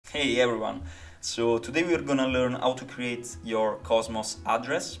Hey everyone! So today we are gonna learn how to create your Cosmos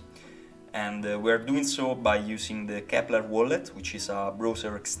address, and we are doing so by using the Keplr Wallet, which is a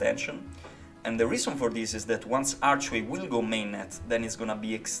browser extension. And the reason for this is that once Archway will go mainnet, then it's gonna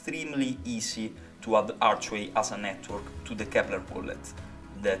be extremely easy to add Archway as a network to the Keplr Wallet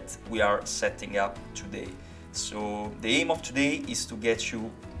that we are setting up today. So the aim of today is to get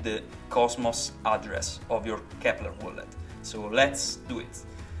you the Cosmos address of your Keplr Wallet. So let's do it.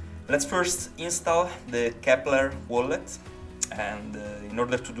 Let's first install the Keplr Wallet, and in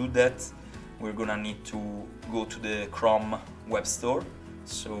order to do that we're gonna need to go to the Chrome web store.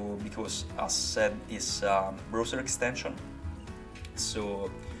 So because as said it's a browser extension,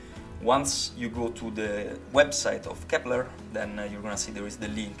 so once you go to the website of Keplr, then you're gonna see there is the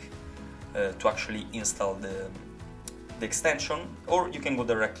link to actually install the extension, or you can go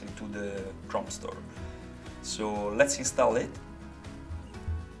directly to the Chrome store. So let's install it.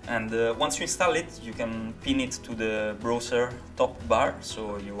 And once you install it, you can pin it to the browser top bar,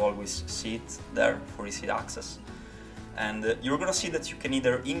 so you always see it there for easy access. And you're gonna see that you can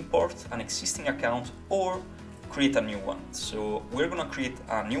either import an existing account or create a new one. So we're gonna create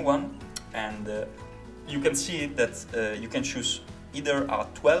a new one, and you can see that you can choose either a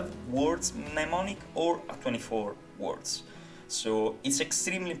 12 words mnemonic or a 24 words. So it's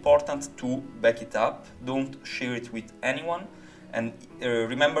extremely important to back it up, don't share it with anyone. And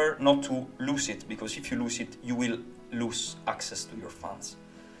remember not to lose it, because if you lose it, you will lose access to your funds.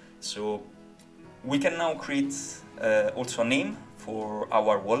 So we can now create also a name for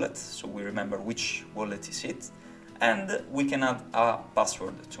our wallet, so we remember which wallet is it, and we can add a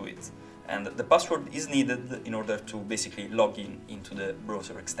password to it. And the password is needed in order to basically log in into the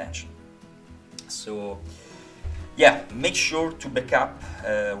browser extension. So yeah, make sure to backup,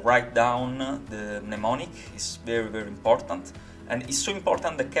 write down the mnemonic, it's very important. And it's so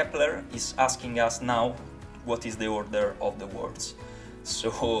important that Keplr is asking us now what is the order of the words.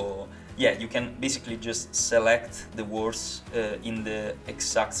 So yeah, you can basically just select the words in the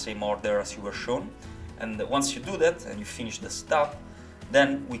exact same order as you were shown. And once you do that and you finish the step,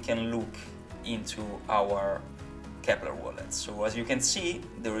 then we can look into our Keplr wallet. So as you can see,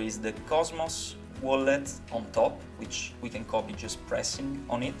 there is the Cosmos wallet on top, which we can copy just pressing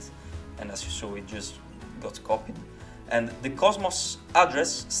on it. And as you saw, it just got copied. And the Cosmos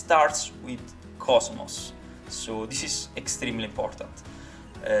address starts with Cosmos, so this is extremely important.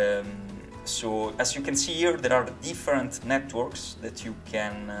 So as you can see here, there are different networks that you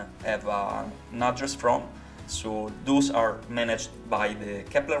can have an address from. So those are managed by the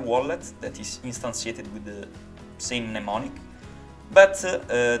Keplr wallet that is instantiated with the same mnemonic. But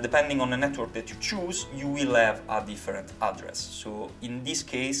depending on the network that you choose, you will have a different address. So in this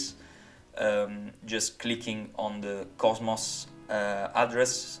case, just clicking on the Cosmos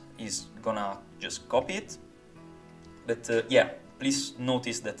address is gonna just copy it. But yeah, please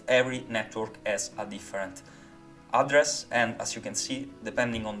notice that every network has a different address, and as you can see,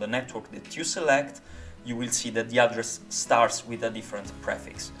 depending on the network that you select, you will see that the address starts with a different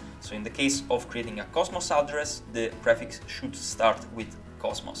prefix. So in the case of creating a Cosmos address, the prefix should start with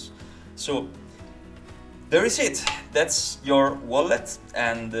Cosmos. So there is it, that's your wallet,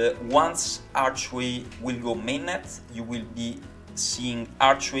 and once Archway will go mainnet, you will be seeing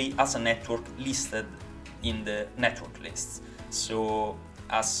Archway as a network listed in the network lists. So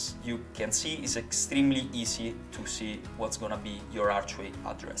as you can see, it's extremely easy to see what's gonna be your Archway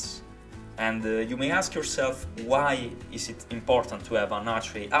address. And you may ask yourself, why is it important to have an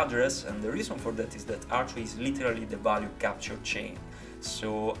Archway address? And the reason for that is that Archway is literally the value capture chain.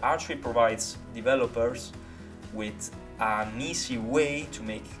 So Archway provides developers with an easy way to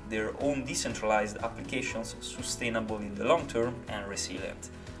make their own decentralized applications sustainable in the long term and resilient.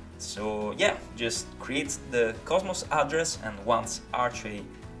 So yeah, just create the Cosmos address, and once Archway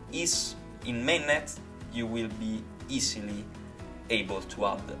is in mainnet, you will be easily able to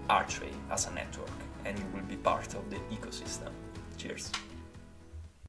add Archway as a network, and you will be part of the ecosystem. Cheers!